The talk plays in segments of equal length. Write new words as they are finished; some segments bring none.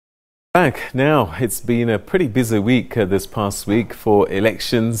Back now, it's been a pretty busy week this past week for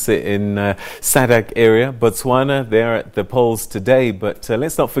elections in SADC area. Botswana, they're at the polls today, but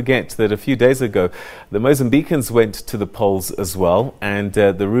let's not forget that a few days ago the Mozambicans went to the polls as well, and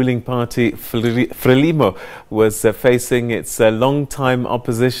the ruling party Frelimo was facing its long-time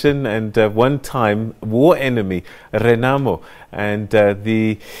opposition and one-time war enemy Renamo. And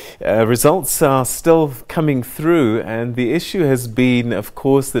the results are still coming through, and the issue has been, of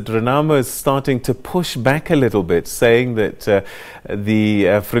course, that Renamo is starting to push back a little bit, saying that the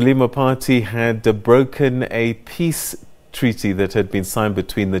Frelimo party had broken a peace treaty that had been signed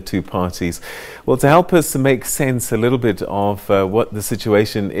between the two parties. Well, to help us to make sense a little bit of what the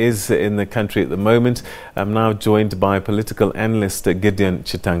situation is in the country at the moment, I'm now joined by political analyst Gideon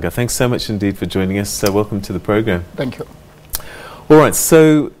Chitanga. Thanks so much indeed for joining us. Welcome to the program. Thank you. All right,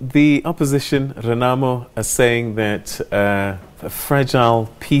 so the opposition, Renamo, are saying that a fragile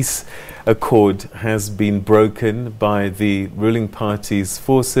peace accord has been broken by the ruling party's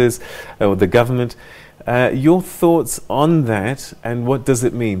forces, or the government. Your thoughts on that, and what does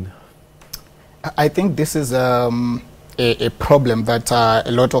it mean? I think this is a problem that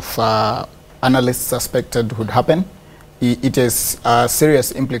a lot of analysts suspected would happen. It has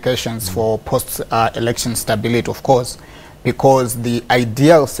serious implications for post-election stability, of course, because the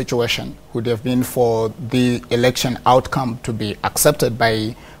ideal situation would have been for the election outcome to be accepted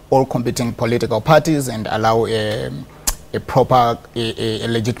by all competing political parties and allow a proper, a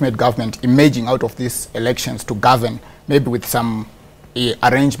legitimate government emerging out of these elections to govern, maybe with some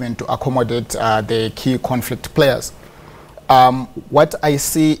arrangement to accommodate the key conflict players. What I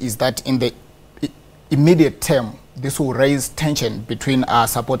see is that in the immediate term, this will raise tension between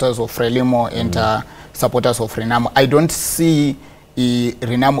supporters of Frelimo and supporters of Renamo. I don't see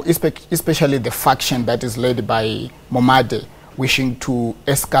Renamo, especially the faction that is led by Momade, wishing to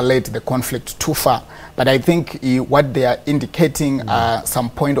escalate the conflict too far. But I think what they are indicating some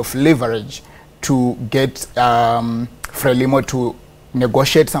point of leverage to get Frelimo to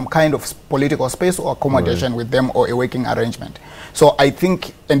negotiate some kind of political space or accommodation with them, or a working arrangement. So I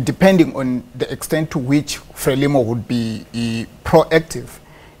think, and depending on the extent to which Frelimo would be proactive,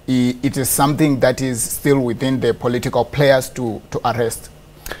 it is something that is still within the political players to arrest.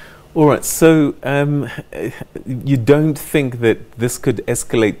 All right, so you don't think that this could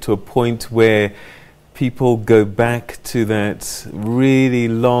escalate to a point where people go back to that really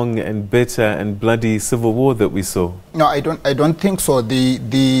long and bitter and bloody civil war that we saw? No, I don't think so.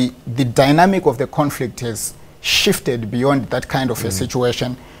 The dynamic of the conflict has shifted beyond that kind of a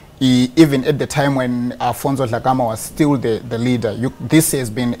situation. Even at the time when Afonso Dhlakama was still the leader, this has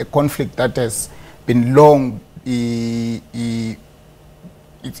been a conflict that has been long.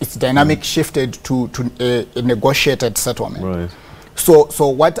 Its dynamic shifted to a negotiated settlement. Right. So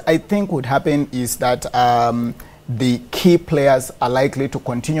what I think would happen is that the key players are likely to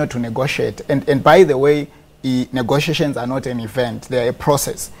continue to negotiate. And by the way, negotiations are not an event, they are a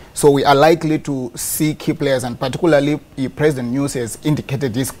process. So we are likely to see key players, and particularly President News has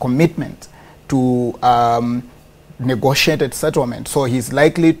indicated his commitment to negotiated settlement. So he's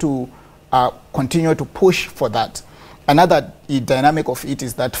likely to continue to push for that. Another dynamic of it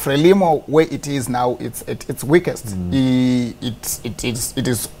is that Frelimo, where it is now, it's at its weakest. It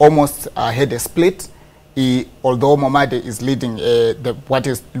is almost had a split. Although Momade is leading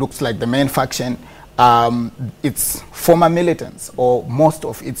looks like the main faction, its former militants, or most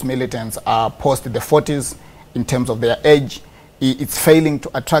of its militants, are post the 40s in terms of their age. It's failing to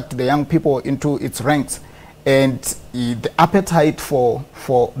attract the young people into its ranks. And the appetite for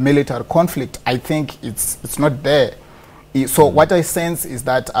military conflict, I think it's not there. So what I sense is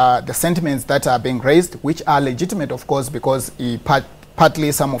that the sentiments that are being raised, which are legitimate, of course, because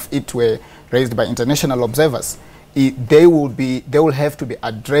partly some of it were raised by international observers, they will have to be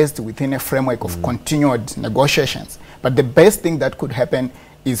addressed within a framework of continued negotiations. But the best thing that could happen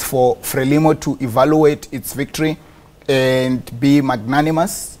is for Frelimo to evaluate its victory and be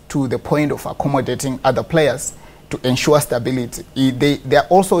magnanimous to the point of accommodating other players to ensure stability. There are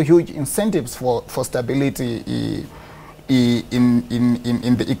also huge incentives for stability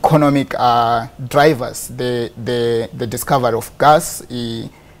in the economic drivers. The discovery of gas,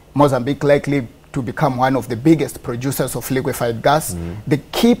 Mozambique likely to become one of the biggest producers of liquefied gas. The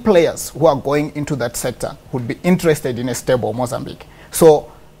key players who are going into that sector would be interested in a stable Mozambique.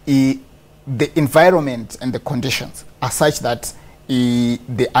 So the environment and the conditions are such that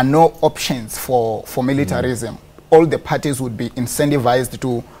there are no options for militarism. All the parties would be incentivized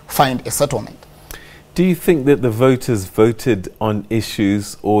to find a settlement. Do you think that the voters voted on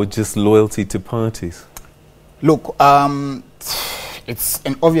issues or just loyalty to parties? Look, it's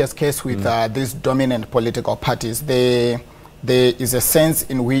an obvious case with these dominant political parties. There is a sense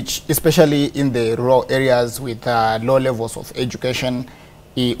in which, especially in the rural areas with low levels of education,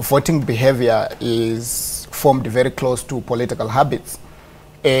 voting behavior is formed very close to political habits.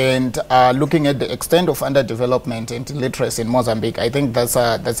 And looking at the extent of underdevelopment and illiteracy in Mozambique, I think that's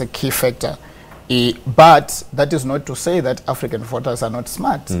a key factor. But that is not to say that African voters are not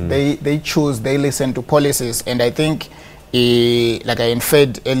smart. They choose, they listen to policies. And I think, like I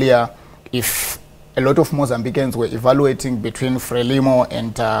inferred earlier, if a lot of Mozambicans were evaluating between Frelimo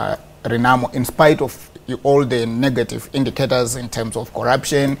and Renamo, in spite of all the negative indicators in terms of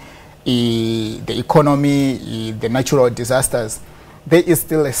corruption, the economy, the natural disasters, there is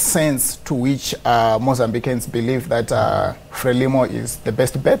still a sense to which Mozambicans believe that Frelimo is the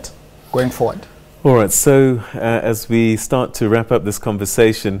best bet going forward. All right, so as we start to wrap up this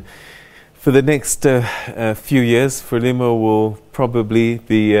conversation, for the next few years, Frelimo will probably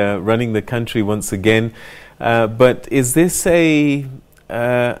be running the country once again. But is this a,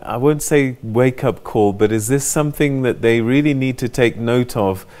 I won't say wake-up call, but is this something that they really need to take note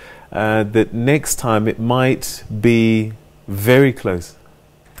of, that next time it might be very close?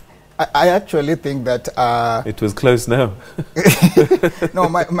 I actually think that... it was close now. No,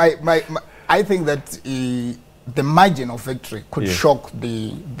 I think that the margin of victory could shock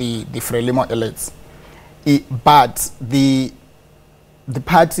the Frelimo elites. But the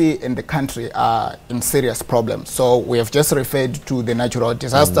party and the country are in serious problems. So we have just referred to the natural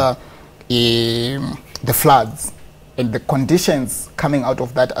disaster, the floods, and the conditions coming out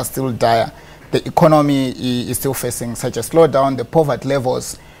of that are still dire. The economy is still facing such a slowdown. The poverty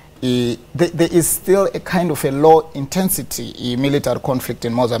levels, there is still a kind of a low intensity military conflict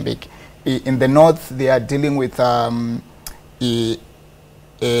in Mozambique. In the north, they are dealing with a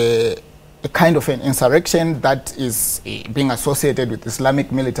kind of an insurrection that is being associated with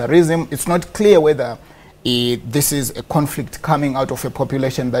Islamic militarism. It's not clear whether this is a conflict coming out of a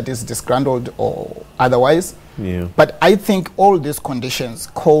population that is disgruntled or otherwise. Yeah. But I think all these conditions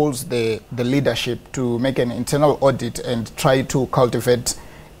calls the leadership to make an internal audit and try to cultivate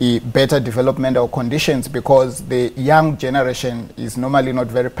better developmental conditions, because the young generation is normally not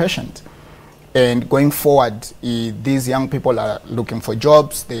very patient. And going forward, these young people are looking for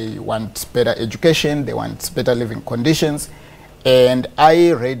jobs, they want better education, they want better living conditions. And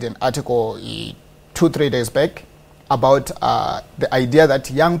I read an article 2-3 days back about the idea that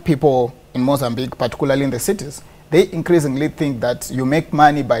young people in Mozambique, particularly in the cities, they increasingly think that you make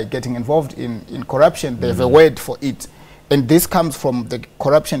money by getting involved in corruption. They have a word for it. And this comes from the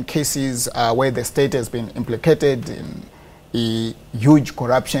corruption cases where the state has been implicated in huge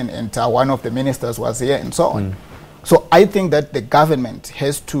corruption, and one of the ministers was here and so on. So I think that the government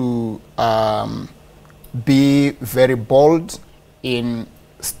has to be very bold in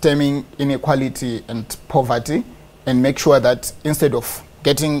stemming inequality and poverty, and make sure that instead of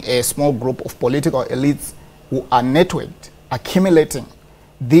getting a small group of political elites who are networked, accumulating,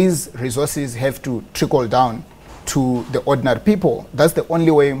 these resources have to trickle down to the ordinary people. That's the only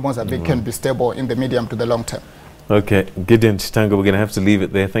way Mozambique can be stable in the medium to the long term. Okay, Gideon Chitanga, we're going to have to leave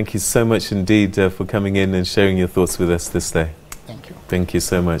it there. Thank you so much indeed for coming in and sharing your thoughts with us this day. Thank you. Thank you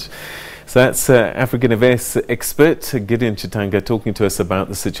so much. So that's African affairs expert Gideon Chitanga talking to us about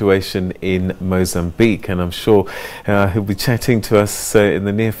the situation in Mozambique, and I'm sure he'll be chatting to us in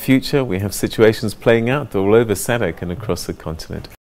the near future. We have situations playing out all over SADC and across the continent.